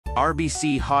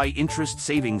RBC High Interest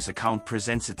Savings Account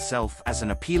presents itself as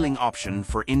an appealing option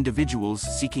for individuals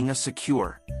seeking a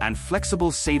secure and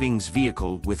flexible savings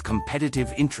vehicle with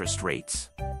competitive interest rates.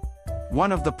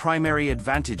 One of the primary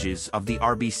advantages of the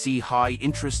RBC High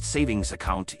Interest Savings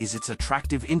Account is its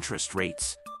attractive interest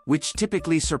rates, which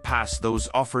typically surpass those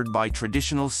offered by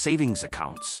traditional savings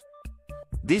accounts.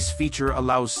 This feature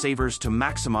allows savers to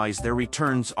maximize their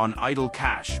returns on idle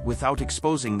cash without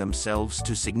exposing themselves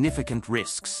to significant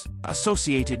risks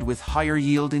associated with higher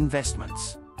yield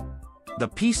investments. The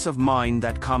peace of mind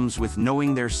that comes with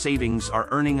knowing their savings are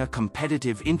earning a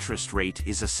competitive interest rate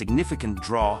is a significant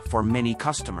draw for many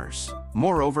customers.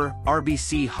 Moreover,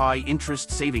 RBC High Interest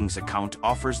Savings Account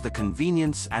offers the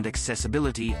convenience and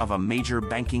accessibility of a major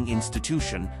banking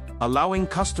institution, allowing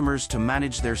customers to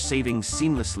manage their savings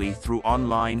seamlessly through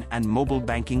online and mobile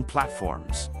banking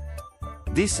platforms.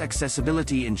 This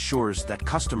accessibility ensures that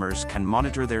customers can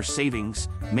monitor their savings,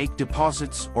 make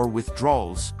deposits or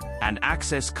withdrawals, and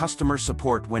access customer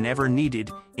support whenever needed,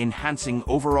 enhancing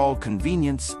overall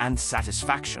convenience and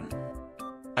satisfaction.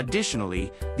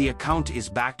 Additionally, the account is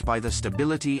backed by the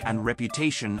stability and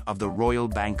reputation of the Royal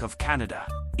Bank of Canada,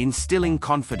 instilling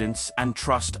confidence and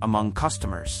trust among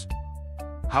customers.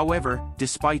 However,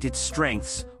 despite its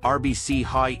strengths, RBC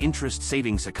High Interest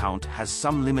Savings Account has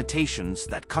some limitations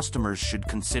that customers should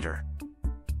consider.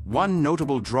 One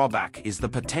notable drawback is the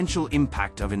potential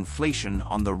impact of inflation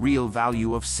on the real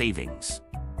value of savings.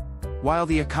 While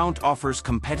the account offers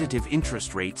competitive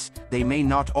interest rates, they may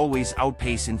not always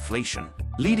outpace inflation,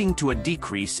 leading to a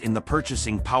decrease in the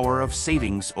purchasing power of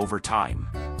savings over time.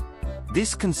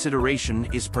 This consideration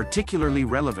is particularly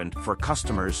relevant for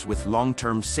customers with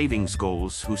long-term savings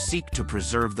goals who seek to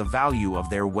preserve the value of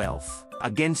their wealth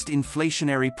against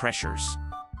inflationary pressures.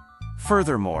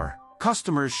 Furthermore,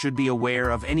 customers should be aware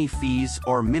of any fees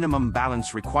or minimum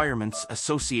balance requirements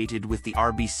associated with the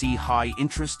RBC High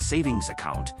Interest Savings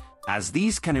Account, as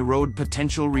these can erode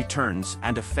potential returns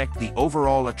and affect the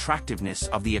overall attractiveness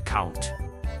of the account.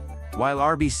 While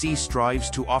RBC strives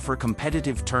to offer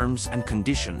competitive terms and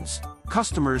conditions,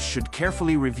 customers should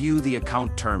carefully review the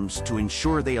account terms to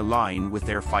ensure they align with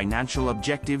their financial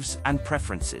objectives and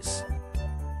preferences.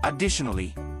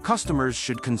 Additionally, customers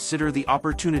should consider the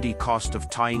opportunity cost of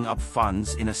tying up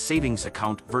funds in a savings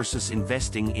account versus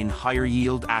investing in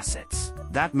higher-yield assets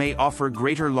that may offer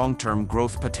greater long-term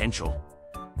growth potential.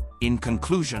 In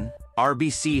conclusion,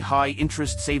 RBC High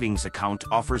Interest Savings Account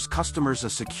offers customers a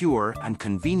secure and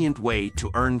convenient way to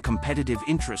earn competitive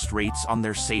interest rates on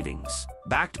their savings,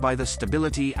 backed by the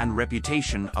stability and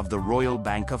reputation of the Royal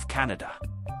Bank of Canada.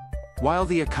 While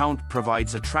the account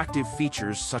provides attractive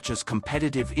features such as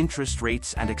competitive interest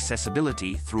rates and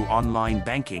accessibility through online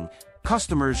banking,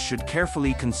 customers should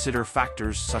carefully consider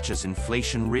factors such as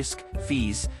inflation risk,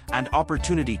 fees, and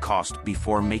opportunity cost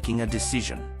before making a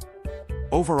decision.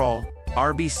 Overall,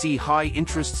 RBC High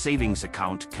Interest Savings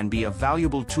Account can be a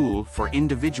valuable tool for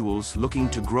individuals looking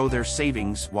to grow their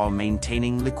savings while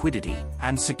maintaining liquidity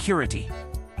and security.